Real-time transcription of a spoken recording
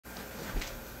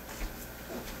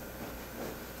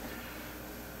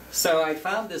So I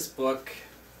found this book,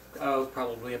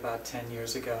 probably about 10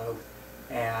 years ago,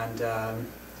 and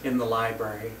in the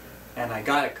library, and I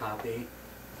got a copy,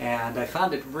 and I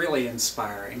found it really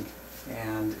inspiring.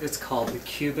 And it's called The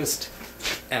Cubist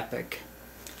Epic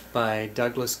by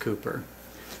Douglas Cooper.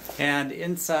 And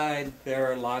inside there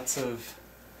are lots of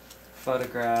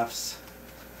photographs,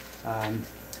 and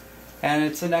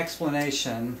it's an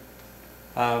explanation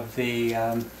of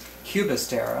the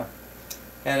Cubist era,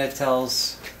 and it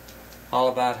tells all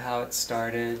about how it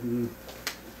started and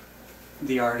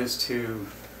the artist who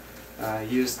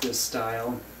used this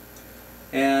style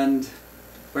and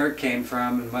where it came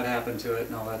from and what happened to it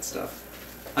and all that stuff.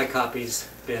 My copy's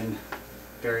been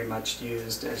very much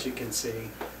used, as you can see.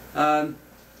 I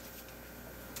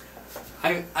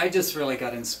just really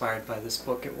got inspired by this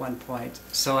book at one point,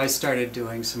 so I started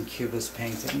doing some Cubist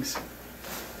paintings.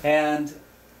 And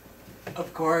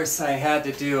of course I had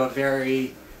to do a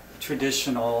very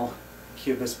traditional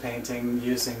Cubist painting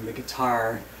using the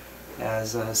guitar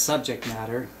as a subject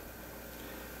matter.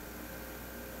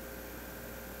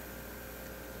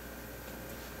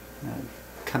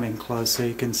 Coming close so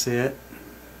you can see it.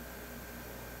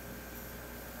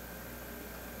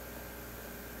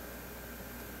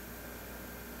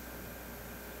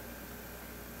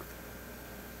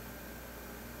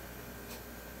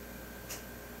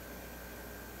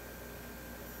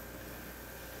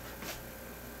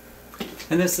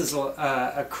 And this is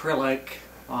acrylic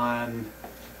on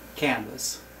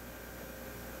canvas.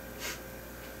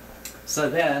 So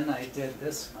then I did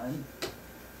this one.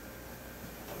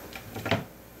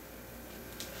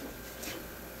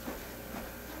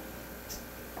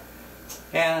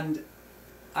 And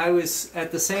I was,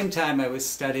 at the same time, I was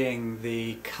studying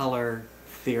the color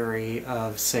theory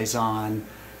of Cezanne,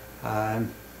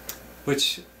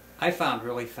 which I found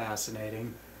really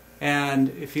fascinating. And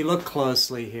if you look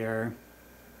closely here,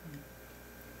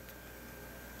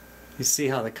 you see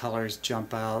how the colors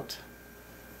jump out,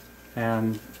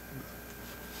 and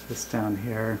this down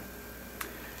here.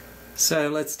 So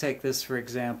let's take this for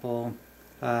example.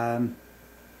 I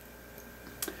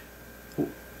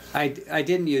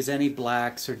didn't use any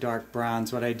blacks or dark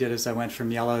browns. What I did is I went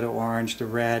from yellow to orange to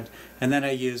red, and then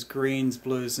I used greens,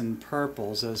 blues, and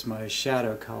purples as my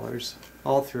shadow colors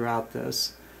all throughout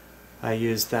this. I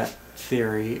used that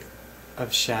theory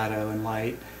of shadow and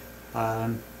light.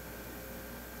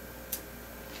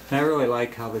 And I really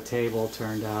like how the table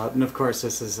turned out. And of course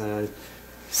this is a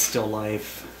still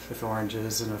life with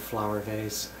oranges and a flower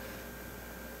vase.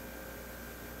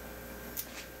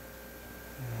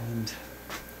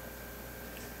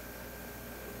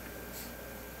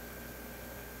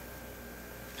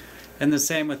 And the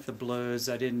same with the blues.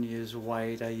 I didn't use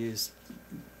white. I used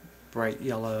bright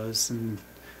yellows and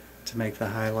to make the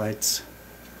highlights.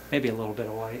 Maybe a little bit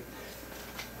of white.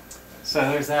 So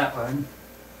there's that one.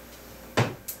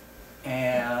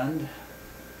 And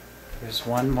there's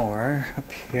one more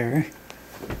up here.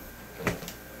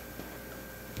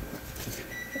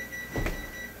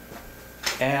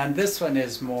 And this one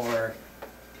is more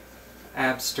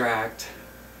abstract,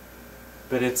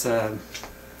 but it's a,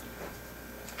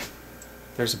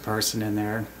 there's a person in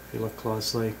there if you look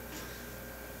closely.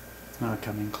 Not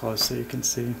coming close so you can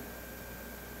see.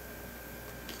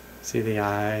 See the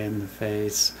eye and the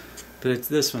face, but it's,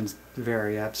 this one's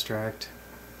very abstract.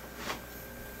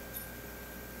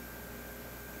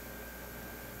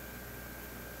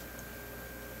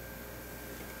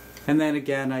 And then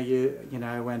again,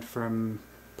 I went from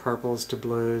purples to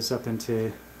blues up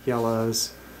into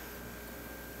yellows.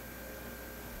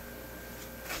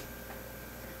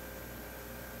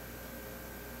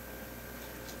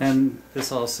 And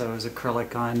this also is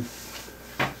acrylic on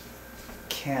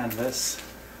canvas.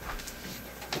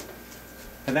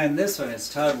 And then this one is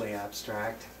totally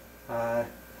abstract.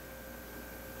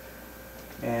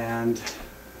 And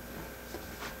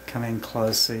coming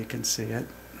close so you can see it.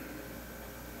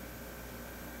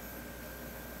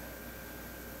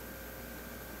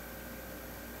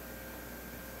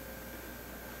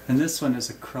 And this one is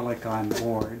acrylic on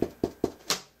board.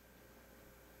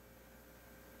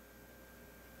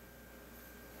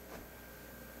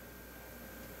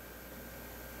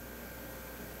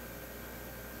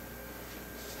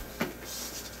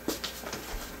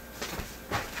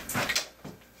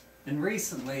 And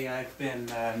recently I've been,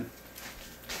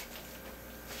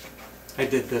 I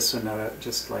did this one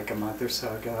just like a month or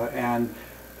so ago, and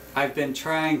I've been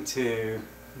trying to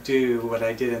do what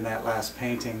I did in that last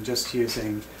painting just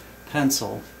using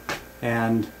pencil.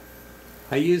 And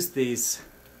I used these,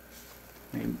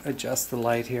 let me adjust the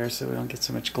light here so we don't get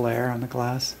so much glare on the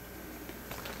glass.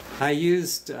 I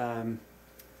used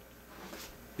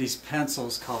these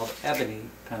pencils called ebony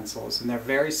pencils, and they're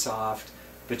very soft,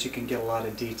 but you can get a lot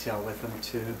of detail with them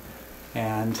too.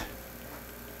 And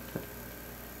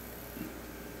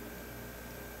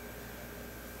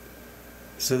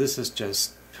so this is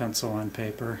just pencil on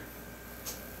paper.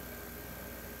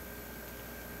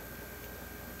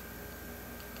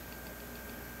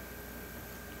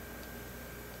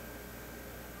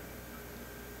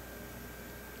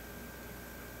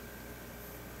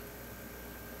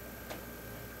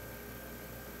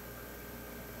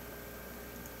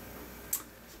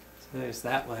 So there's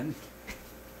that one.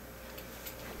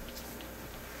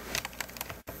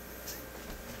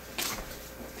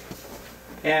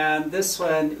 And this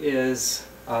one is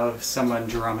of someone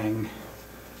drumming.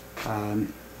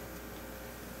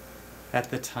 At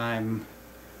the time,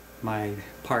 my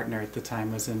partner at the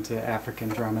time was into African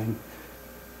drumming.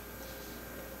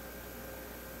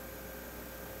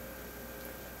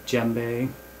 Djembe.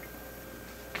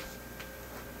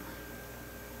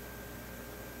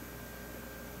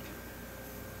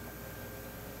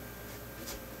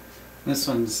 This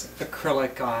one's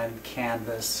acrylic on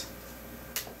canvas.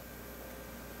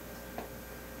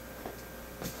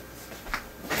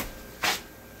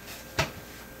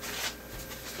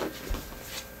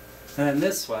 And then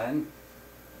this one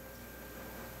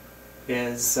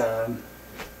is,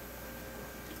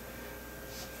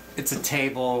 it's a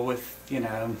table with, you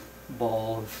know,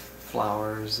 bowl of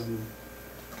flowers and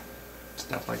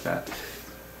stuff like that.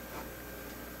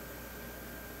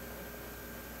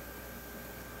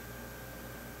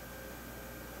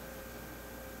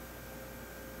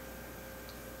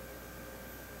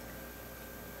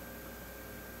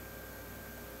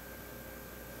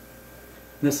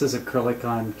 This is acrylic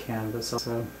on canvas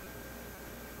also.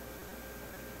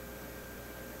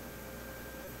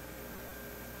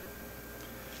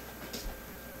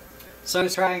 So I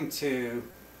was trying to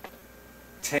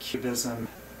take Cubism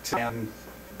to my own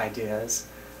ideas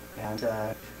and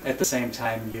at the same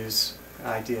time use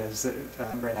ideas that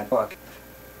are in that book.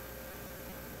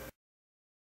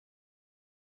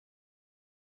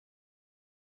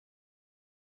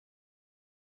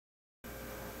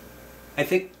 I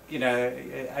think, you know,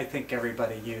 I think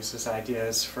everybody uses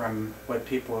ideas from what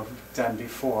people have done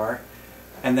before,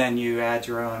 and then you add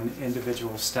your own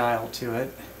individual style to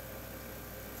it.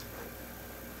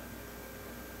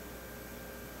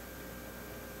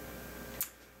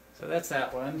 So that's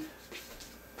that one.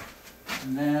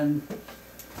 And then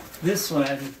this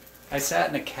one, I sat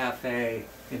in a cafe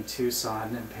in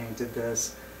Tucson and painted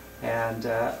this, and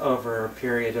over a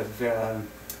period of,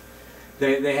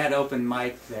 they had open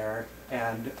mic there,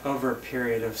 and over a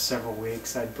period of several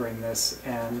weeks I'd bring this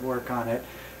and work on it,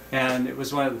 and it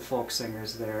was one of the folk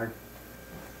singers there.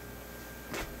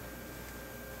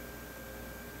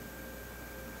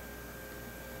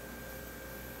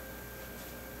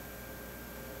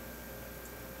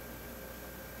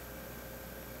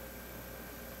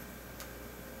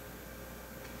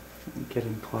 I'm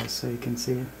getting close so you can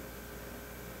see it.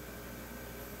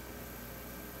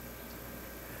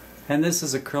 And this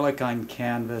is acrylic on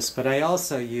canvas, but I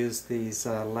also use these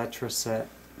Letraset.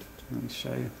 Let me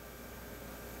show you.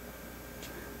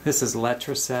 This is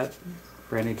Letraset,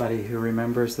 for anybody who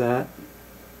remembers that.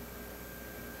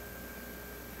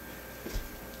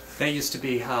 That used to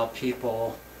be how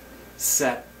people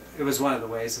set, it was one of the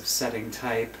ways of setting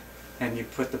type, and you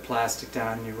put the plastic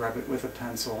down, you rub it with a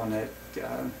pencil, and it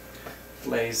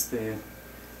lays the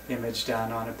image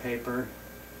down on a paper.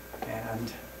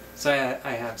 And so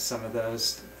I have some of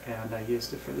those, and I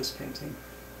used it for this painting.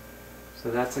 So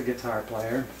that's a guitar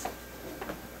player.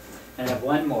 And I have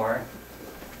one more.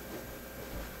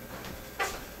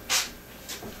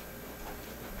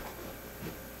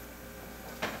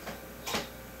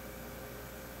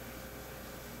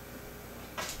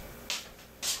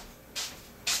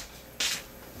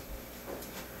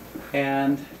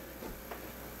 And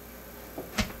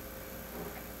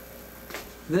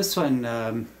this one,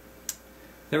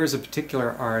 there was a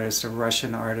particular artist, a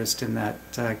Russian artist in that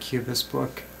Cubist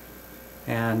book,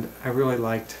 and I really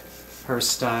liked her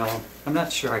style. I'm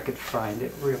not sure I could find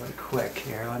it really quick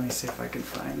here. Let me see if I can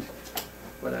find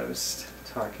what I was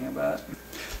talking about.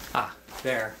 Ah,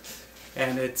 there.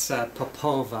 And it's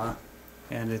Popova,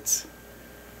 and it's,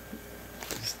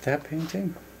 is that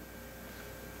painting?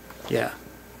 Yeah.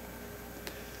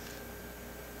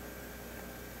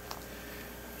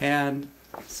 And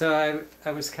so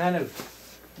I was kind of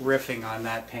riffing on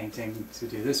that painting to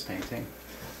do this painting.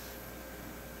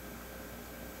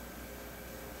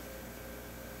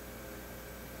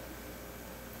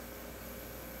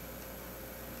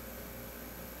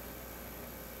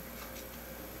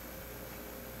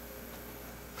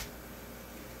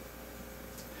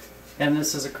 And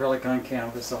this is acrylic on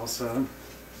canvas also.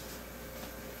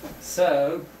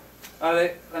 So,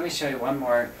 let me show you one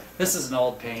more. This is an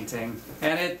old painting,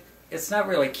 and it's not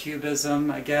really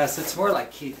Cubism, I guess. It's more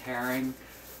like Keith Haring,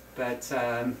 but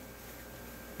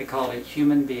they call it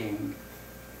Human Being.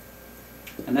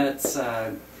 And that's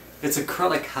it's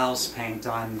acrylic house paint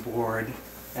on board.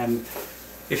 And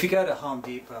if you go to Home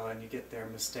Depot and you get their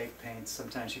mistake paints,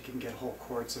 sometimes you can get whole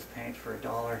quarts of paint for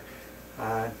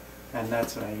 $1. And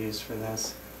that's what I use for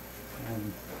this.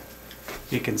 And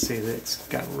you can see that it's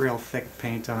got real thick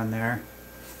paint on there.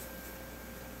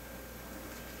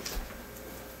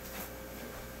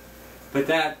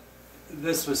 But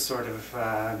this was sort of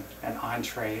an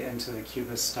entree into the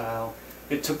Cubist style.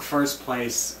 It took first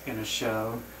place in a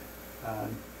show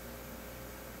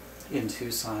in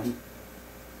Tucson.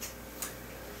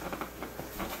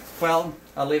 Well,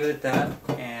 I'll leave it at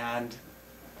that, and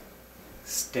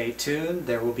stay tuned.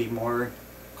 There will be more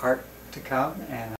art to come. And